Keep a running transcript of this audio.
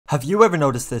Have you ever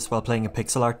noticed this while playing a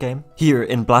pixel art game? Here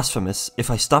in Blasphemous,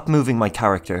 if I stop moving my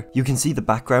character, you can see the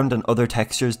background and other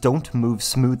textures don't move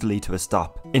smoothly to a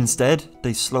stop. Instead,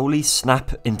 they slowly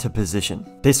snap into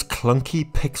position. This clunky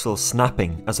pixel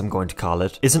snapping, as I'm going to call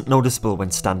it, isn't noticeable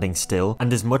when standing still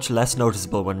and is much less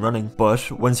noticeable when running, but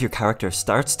once your character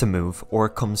starts to move or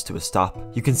comes to a stop,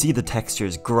 you can see the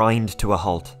textures grind to a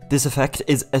halt. This effect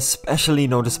is especially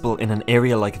noticeable in an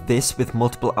area like this with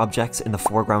multiple objects in the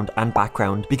foreground and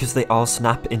background because they all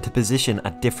snap into position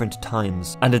at different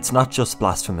times. And it's not just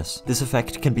Blasphemous. This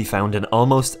effect can be found in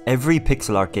almost every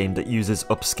pixel art game that uses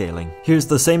upscaling. Here's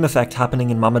the same effect happening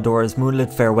in Mamodora's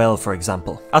Moonlit Farewell, for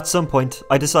example. At some point,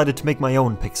 I decided to make my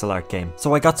own pixel art game.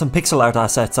 So I got some pixel art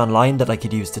assets online that I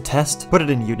could use to test, put it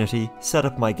in Unity, set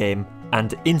up my game,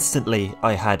 and instantly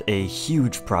I had a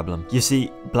huge problem. You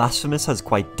see, Blasphemous has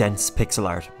quite dense pixel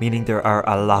art, meaning there are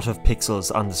a lot of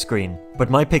pixels on the screen. But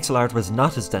my pixel art was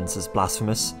not as dense as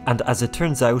Blasphemous, and as it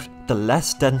turns out, the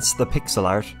less dense the pixel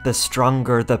art, the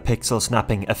stronger the pixel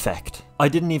snapping effect. I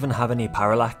didn't even have any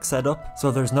parallax set up, so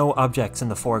there's no objects in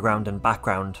the foreground and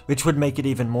background, which would make it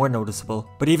even more noticeable.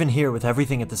 But even here with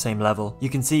everything at the same level, you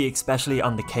can see especially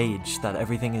on the cage that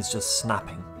everything is just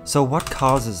snapping. So what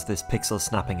causes this pixel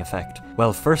snapping effect?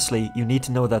 Well, firstly, you need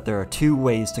to know that there are two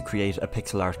ways to create a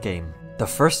pixel art game. The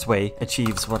first way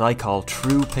achieves what I call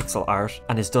true pixel art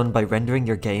and is done by rendering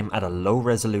your game at a low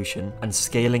resolution and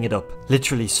scaling it up,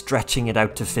 literally stretching it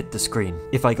out to fit the screen.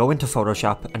 If I go into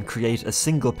Photoshop and create a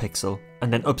single pixel,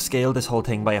 and then upscale this whole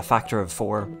thing by a factor of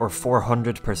 4 or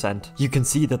 400%, you can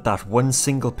see that that one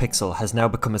single pixel has now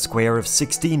become a square of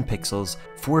 16 pixels,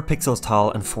 4 pixels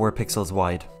tall and 4 pixels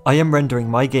wide. I am rendering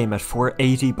my game at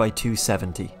 480 by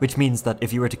 270, which means that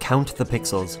if you were to count the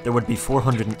pixels, there would be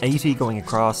 480 going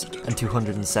across and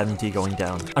 270 going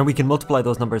down. And we can multiply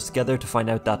those numbers together to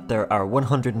find out that there are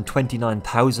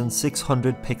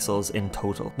 129,600 pixels in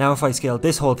total. Now if I scale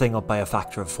this whole thing up by a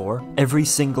factor of 4, every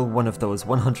single one of those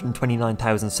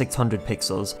 129,600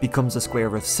 pixels becomes a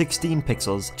square of 16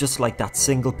 pixels, just like that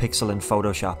single pixel in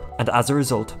Photoshop. And as a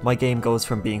result, my game goes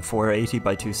from being 480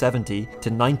 by 270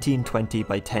 to 1920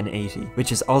 by 1080,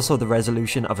 which is also the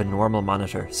resolution of a normal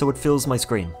monitor, so it fills my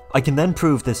screen. I can then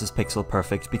prove this is pixel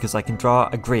perfect because I can draw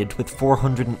a grid with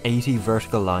 480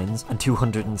 vertical lines and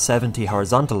 270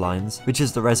 horizontal lines, which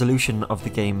is the resolution of the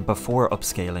game before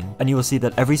upscaling, and you will see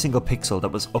that every single pixel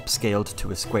that was upscaled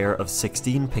to a square of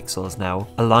 16 pixels now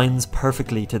aligns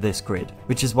perfectly to this grid,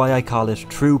 which is why I call it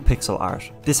true pixel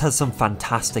art. This has some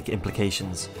fantastic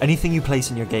implications. Anything you place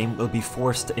in your game will be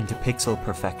forced into pixel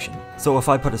perfection. So if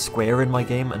I put a square in my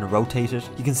game and rotate it,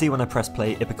 you can see when I press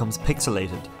play it becomes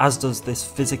pixelated, as does this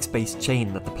physics-based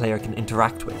chain that the player can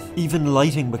interact with. Even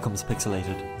lighting becomes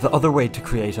pixelated. The other way to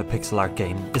create a pixel art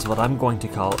game is what I'm going to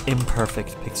call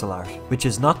imperfect pixel art, which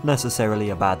is not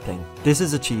necessarily a bad thing. This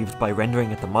is achieved by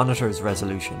rendering at the monitor's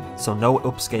resolution, so no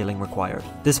upscaling required.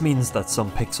 This means that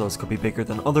some pixels could be bigger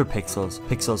than other pixels,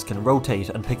 pixels can rotate,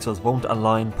 and pixels won't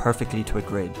align perfectly to a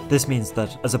grid. This means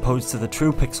that, as opposed to the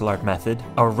true pixel art method,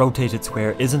 our rotated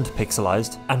square isn't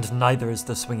pixelized, and neither is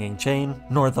the swinging chain,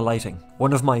 nor the lighting.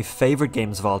 One of my favourite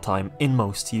games of all time,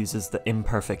 Inmost, uses the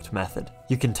imperfect method.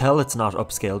 You can tell it's not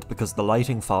upscaled because the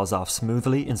lighting falls off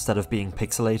smoothly instead of being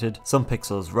pixelated, some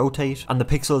pixels rotate, and the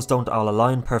pixels don't all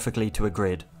align perfectly to a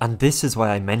grid. And this is why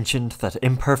I mentioned that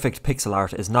imperfect pixel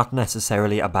art is not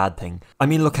necessarily a bad thing. I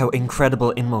mean, look how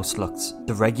incredible Inmost looks.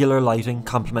 The regular lighting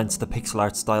complements the pixel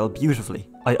art style beautifully.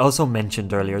 I also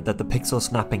mentioned earlier that the pixel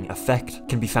snapping effect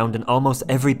can be found in almost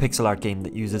every pixel art game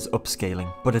that uses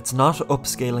upscaling, but it's not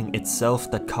upscaling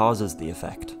itself that causes the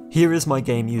effect. Here is my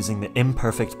game using the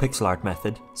imperfect pixel art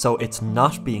method, so it's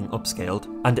not being upscaled,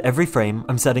 and every frame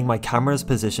I'm setting my camera's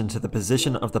position to the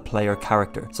position of the player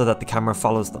character so that the camera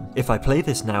follows them. If I play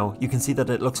this now, you can see that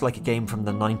it looks like a game from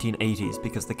the 1980s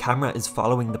because the camera is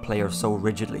following the player so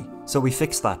rigidly. So we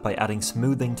fixed that by adding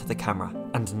smoothing to the camera.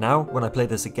 And now, when I play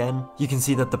this again, you can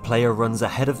see that the player runs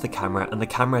ahead of the camera and the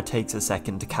camera takes a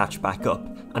second to catch back up,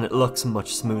 and it looks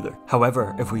much smoother.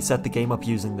 However, if we set the game up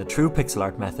using the true pixel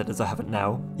art method as I have it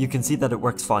now, you can see that it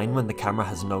works fine when the camera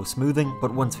has no smoothing,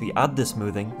 but once we add the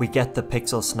smoothing, we get the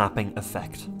pixel snapping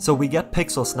effect. So we get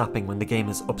pixel snapping when the game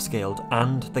is upscaled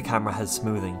and the camera has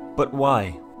smoothing. But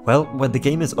why? Well, when the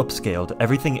game is upscaled,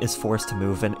 everything is forced to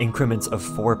move in increments of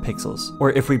 4 pixels,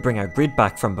 or if we bring our grid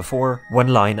back from before, 1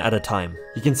 line at a time.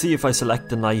 You can see if I select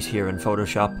the knight here in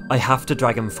Photoshop, I have to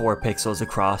drag him 4 pixels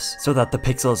across so that the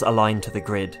pixels align to the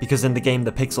grid, because in the game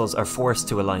the pixels are forced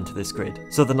to align to this grid.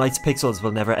 So the knight's pixels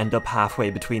will never end up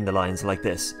halfway between the lines like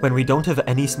this. When we don't have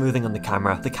any smoothing on the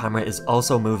camera is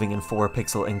also moving in 4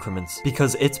 pixel increments,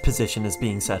 because its position is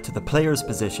being set to the player's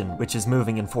position, which is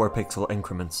moving in 4 pixel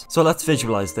increments. So let's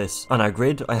visualize this. On our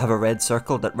grid, I have a red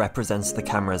circle that represents the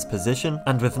camera's position,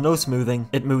 and with no smoothing,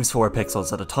 it moves 4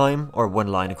 pixels at a time, or 1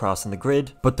 line across in the grid.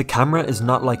 But the camera is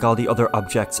not like all the other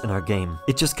objects in our game.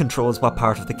 It just controls what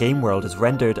part of the game world is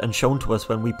rendered and shown to us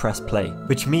when we press play,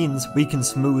 which means we can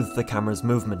smooth the camera's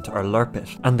movement or lerp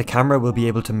it, and the camera will be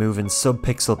able to move in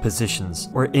subpixel positions,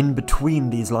 or in between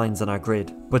these lines on our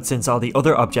grid. But since all the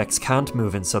other objects can't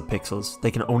move in subpixels,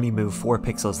 they can only move 4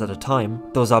 pixels at a time,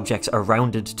 those objects are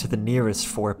rounded to the nearest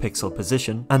 4 pixel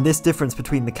position, and this difference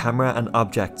between the camera and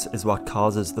objects is what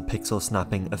causes the pixel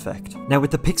snapping effect. Now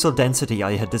with the pixel density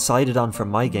I had decided on for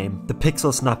my game, the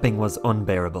pixel snapping was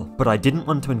unbearable, but I didn't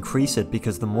want to increase it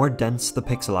because the more dense the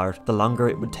pixel art, the longer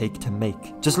it would take to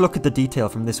make. Just look at the detail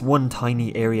from this one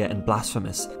tiny area in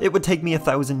Blasphemous. It would take me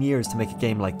 1,000 years to make a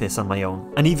game like this on my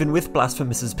own. And even with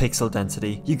Blasphemous's pixel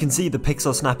density, you can see the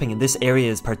pixel snapping in this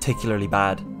area is particularly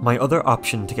bad. My other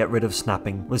option to get rid of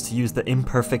snapping was to use the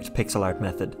Imperfect Pixel Art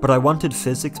method, but I wanted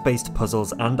physics-based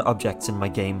puzzles and objects in my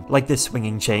game, like this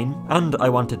swinging chain, and I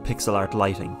wanted pixel art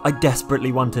lighting. I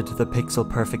desperately wanted the pixel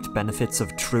perfect benefits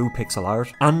of true pixel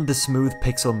art, and the smooth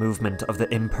pixel movement of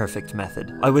the imperfect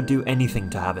method. I would do anything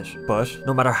to have it, but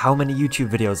no matter how many YouTube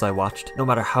videos I watched, no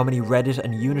matter how many Reddit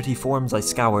and Unity forums I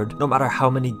scoured, no matter how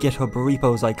many GitHub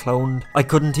repos I cloned, I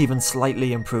couldn't even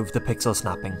slightly improve the pixel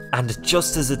snapping. And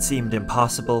just as it seemed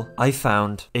impossible, I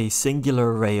found a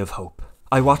singular ray of hope.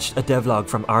 I watched a devlog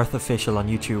from Arthofficial on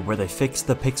YouTube where they fixed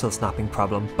the pixel snapping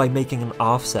problem by making an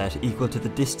offset equal to the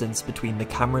distance between the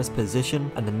camera's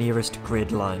position and the nearest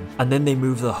grid line, and then they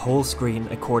moved the whole screen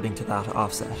according to that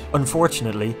offset.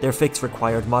 Unfortunately, their fix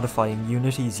required modifying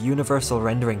Unity's universal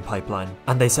rendering pipeline,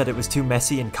 and they said it was too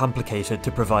messy and complicated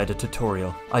to provide a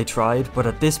tutorial. I tried, but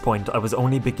at this point I was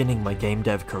only beginning my game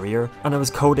dev career, and I was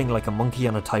coding like a monkey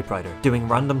on a typewriter, doing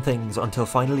random things until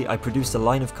finally I produced a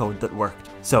line of code that worked.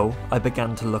 So I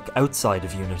began to look outside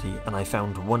of Unity and I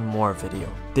found one more video.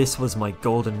 This was my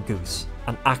golden goose,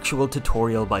 an actual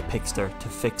tutorial by Pixter to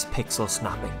fix pixel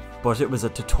snapping. But it was a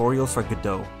tutorial for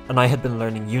Godot, and I had been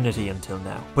learning Unity until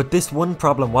now. But this one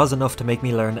problem was enough to make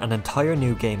me learn an entire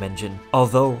new game engine,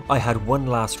 although I had one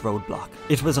last roadblock.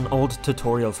 It was an old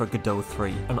tutorial for Godot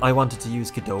 3, and I wanted to use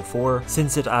Godot 4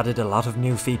 since it added a lot of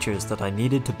new features that I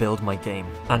needed to build my game,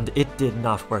 and it did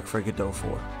not work for Godot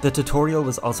 4. The tutorial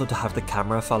was also to have the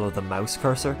camera follow the mouse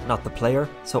cursor, not the player,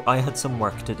 so I had some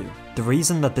work to do. The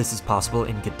reason that this is possible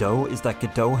in Godot is that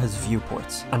Godot has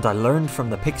viewports, and I learned from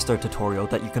the Pixter tutorial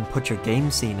that you can put your game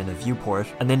scene in a viewport,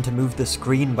 and then to move the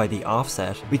screen by the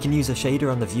offset, we can use a shader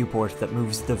on the viewport that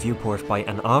moves the viewport by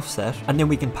an offset, and then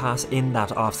we can pass in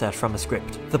that offset from a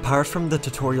script. The part from the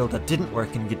tutorial that didn't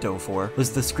work in Godot 4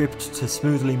 was the script to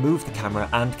smoothly move the camera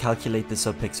and calculate the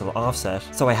subpixel offset,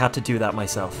 so I had to do that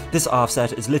myself. This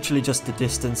offset is literally just the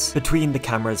distance between the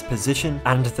camera's position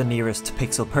and the nearest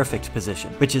pixel perfect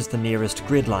position, which is the nearest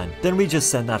grid line. Then we just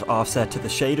send that offset to the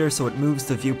shader so it moves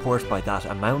the viewport by that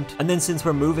amount, and then since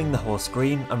we're moving the whole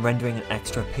screen, I'm rendering an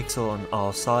extra pixel on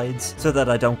all sides so that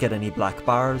I don't get any black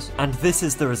bars, and this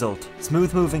is the result.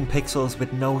 Smooth moving pixels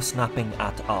with no snapping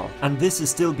at all. And this is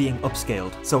still being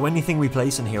upscaled, so anything we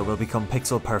place in here will become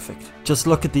pixel perfect. Just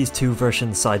look at these two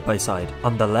versions side by side.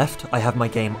 On the left, I have my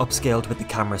game upscaled with the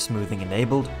camera smoothing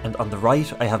enabled, and on the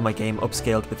right, I have my game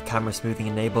upscaled with camera smoothing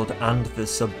enabled and the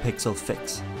subpixel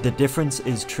fix. The difference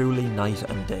is truly night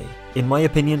and day. In my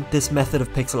opinion, this method of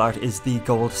pixel art is the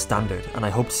gold standard, and I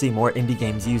hope to see more indie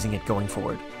games using it going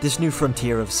forward. This new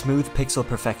frontier of smooth pixel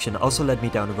perfection also led me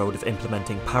down a road of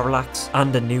implementing parallax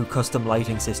and a new custom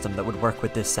lighting system that would work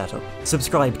with this setup.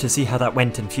 Subscribe to see how that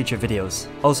went in future videos.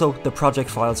 Also, the project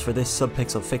files for this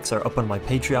subpixel fix are up on my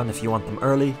Patreon if you want them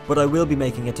early, but I will be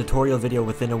making a tutorial video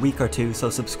within a week or two, so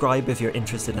subscribe if you're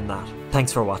interested in that.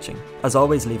 Thanks for watching. As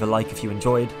always, leave a like if you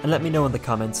enjoyed, and let me know in the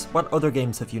comments what other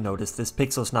games have you noticed this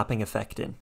pixel snapping effect in.